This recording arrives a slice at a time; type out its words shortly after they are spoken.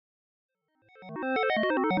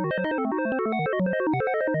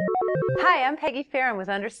Hi, I'm Peggy Farren with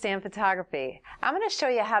Understand Photography. I'm going to show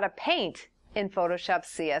you how to paint in Photoshop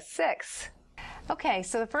CS6. Okay,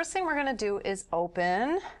 so the first thing we're going to do is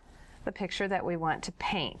open the picture that we want to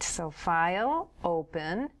paint. So File,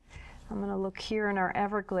 Open. I'm going to look here in our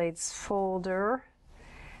Everglades folder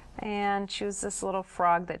and choose this little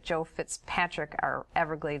frog that Joe Fitzpatrick, our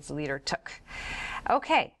Everglades leader, took.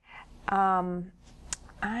 Okay,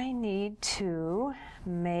 I need to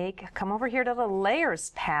come over here to the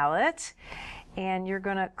Layers palette, and you're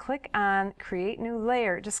going to click on Create New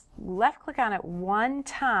Layer. Just left click on it one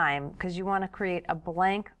time because you want to create a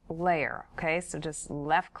blank layer. Okay, so just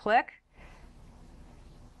left click,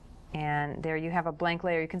 and there you have a blank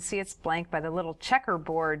layer. You can see it's blank by the little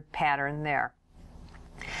checkerboard pattern there.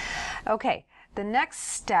 Okay, the next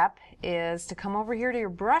step is to come over here to your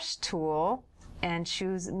brush tool and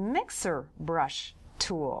choose Mixer Brush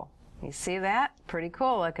Tool. You see that? Pretty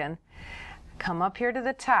cool looking. Come up here to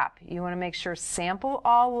the top. You want to make sure Sample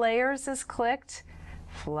All Layers is clicked,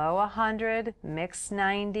 Flow 100, Mix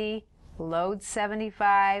 90, Load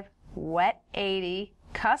 75, Wet 80,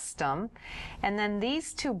 Custom, and then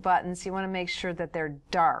these two buttons, you want to make sure that they're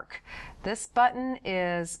dark. This button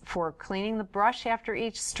is for cleaning the brush after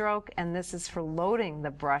each stroke, and this is for loading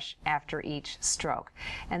the brush after each stroke.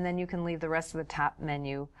 And then you can leave the rest of the top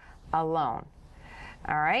menu alone.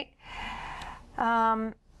 All right.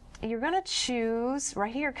 You're going to choose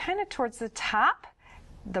right here, kind of towards the top,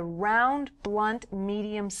 the round, blunt,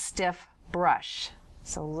 medium, stiff brush.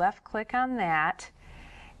 So left click on that,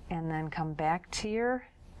 and then come back to your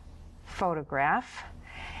photograph,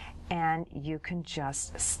 and you can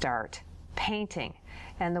just start painting.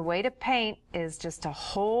 And the way to paint is just to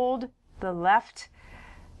hold the left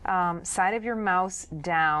side of your mouse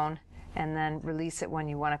down and then release it when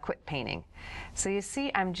you want to quit painting. So you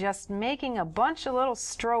see, I'm just making a bunch of little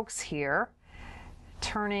strokes here,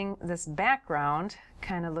 turning this background,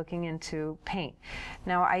 kind of looking into paint.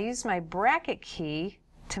 Now I use my bracket key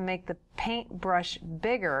to make the paintbrush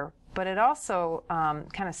bigger, but it also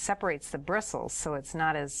kind of separates the bristles so it's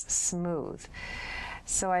not as smooth.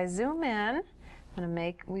 So I zoom in.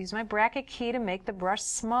 We use my bracket key to make the brush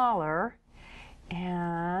smaller,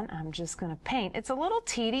 and I'm just going to paint. It's a little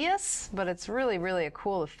tedious, but it's really, really a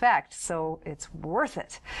cool effect, so it's worth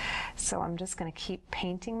it. So I'm just going to keep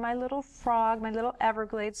painting my little frog, my little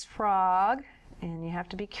Everglades frog. And you have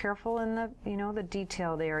to be careful in the, the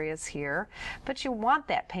detailed areas here. But you want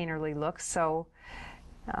that painterly look, so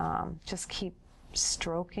just keep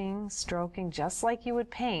stroking, just like you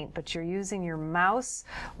would paint, but you're using your mouse,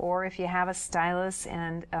 or if you have a stylus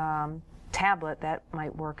and tablet, that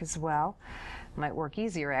might work as well. Might work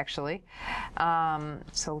easier, actually.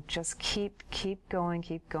 So just keep going,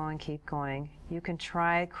 keep going, keep going. You can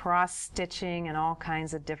try cross-stitching and all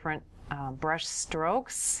kinds of different brush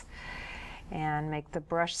strokes, and make the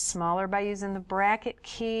brush smaller by using the bracket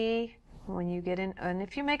key. When you get in, and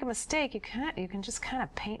if you make a mistake, you can just kind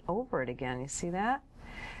of paint over it again. You see that?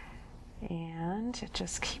 And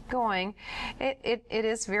just keep going. It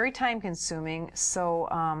is very time consuming, so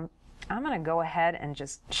I'm going to go ahead and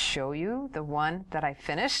just show you the one that I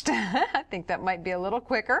finished. I think that might be a little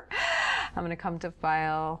quicker. I'm going to come to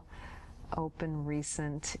File, Open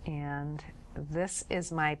Recent, and this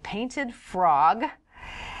is my painted frog,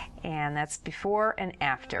 and that's before and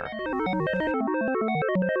after.